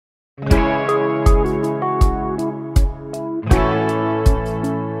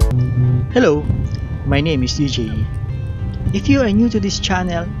Hello, my name is DJ. If you are new to this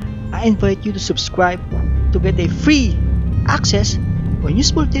channel, I invite you to subscribe to get a free access on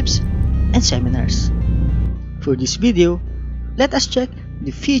useful tips and seminars. For this video, let us check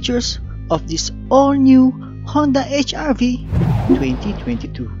the features of this all-new Honda HRV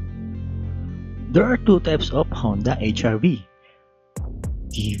 2022. There are two types of Honda HRV,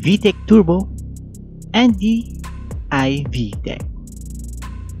 the VTEC Turbo and the iVTEC.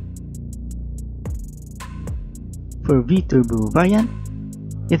 For V-Turbo variant,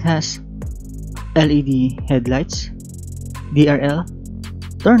 it has LED headlights, DRL,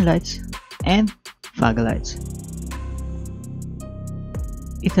 turn lights, and fog lights.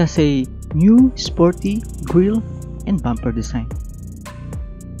 It has a new sporty grille and bumper design.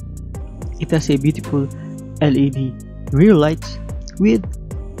 It has a beautiful LED rear lights with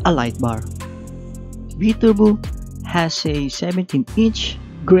a light bar. V-Turbo has a 17-inch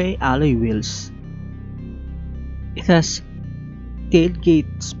gray alloy wheels. It has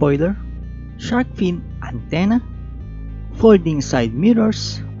tailgate spoiler, shark fin antenna, folding side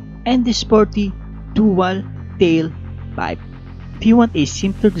mirrors, and the sporty dual tail pipe. If you want a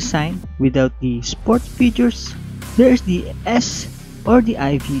simpler design without the sport features, there is the S or the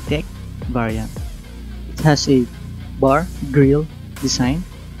iVTEC variant. It has a bar grille design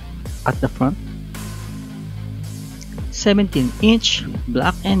at the front, 17-inch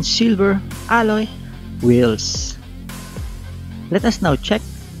black and silver alloy wheels. Let us now check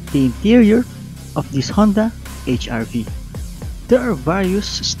the interior of this Honda HRV. There are various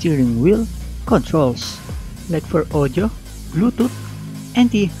steering wheel controls, like for audio, Bluetooth, and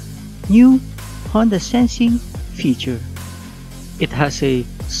the new Honda Sensing feature. It has a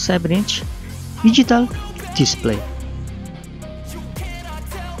 7-inch digital display.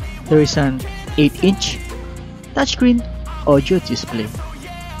 There is an 8-inch touchscreen audio display.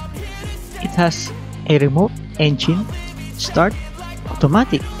 It has a remote engine start,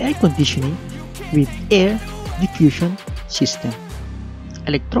 automatic air conditioning with air diffusion system,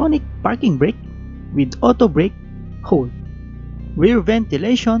 electronic parking brake with auto brake hold, rear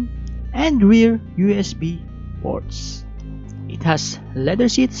ventilation, and rear USB ports. It has leather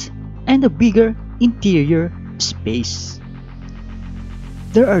seats and a bigger interior space.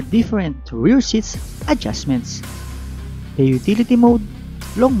 There are different rear seats adjustments: the utility mode,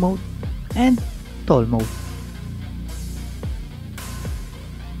 long mode, and tall mode.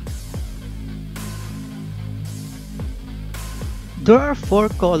 There are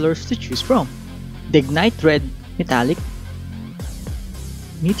 4 colors to choose from: the Ignite Red Metallic,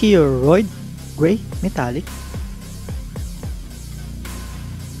 Meteoroid Gray Metallic,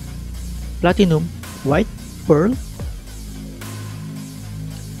 Platinum White Pearl,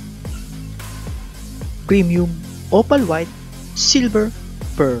 Premium Opal White Silver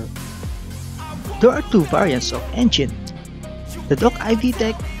Pearl. There are 2 variants of engine: the stock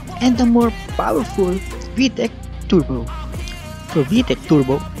iVTEC and the more powerful VTEC Turbo. For VTEC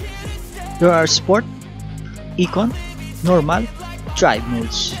Turbo, there are Sport, Econ, Normal, Drive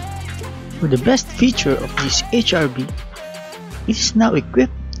modes. For the best feature of this HRV, it is now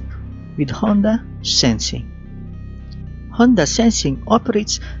equipped with Honda Sensing. Honda Sensing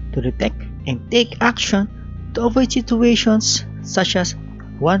operates to detect and take action to avoid situations such as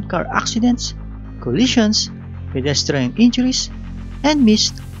one-car accidents, collisions, pedestrian injuries, and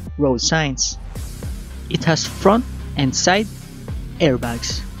missed road signs. It has front and side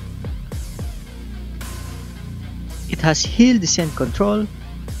airbags. It has hill descent control,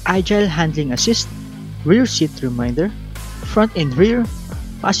 agile handling assist, rear seat reminder, front and rear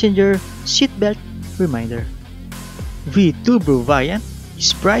passenger seatbelt reminder. V-Turbo variant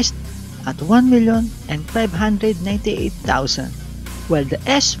is priced at 1,598,000, while the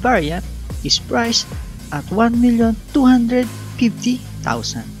S variant is priced at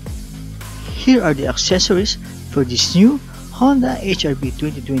 1,250,000. Here are the accessories for this new Honda HRV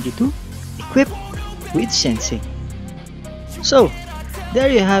 2022 equipped with Sensing. So, there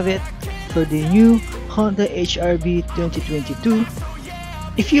you have it for the new Honda HRV 2022.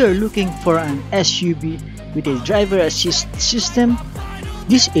 If you are looking for an SUV with a driver assist system,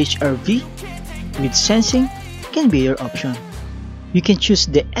 this HRV with Sensing can be your option. You can choose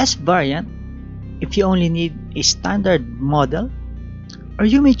the S variant if you only need a standard model, or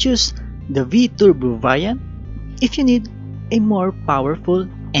you may choose the V-Turbo variant if you need a more powerful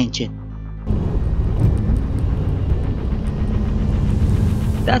engine.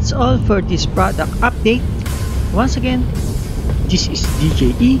 That's all for this product update. Once again, this is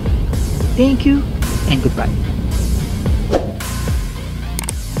DJ E. Thank you and goodbye.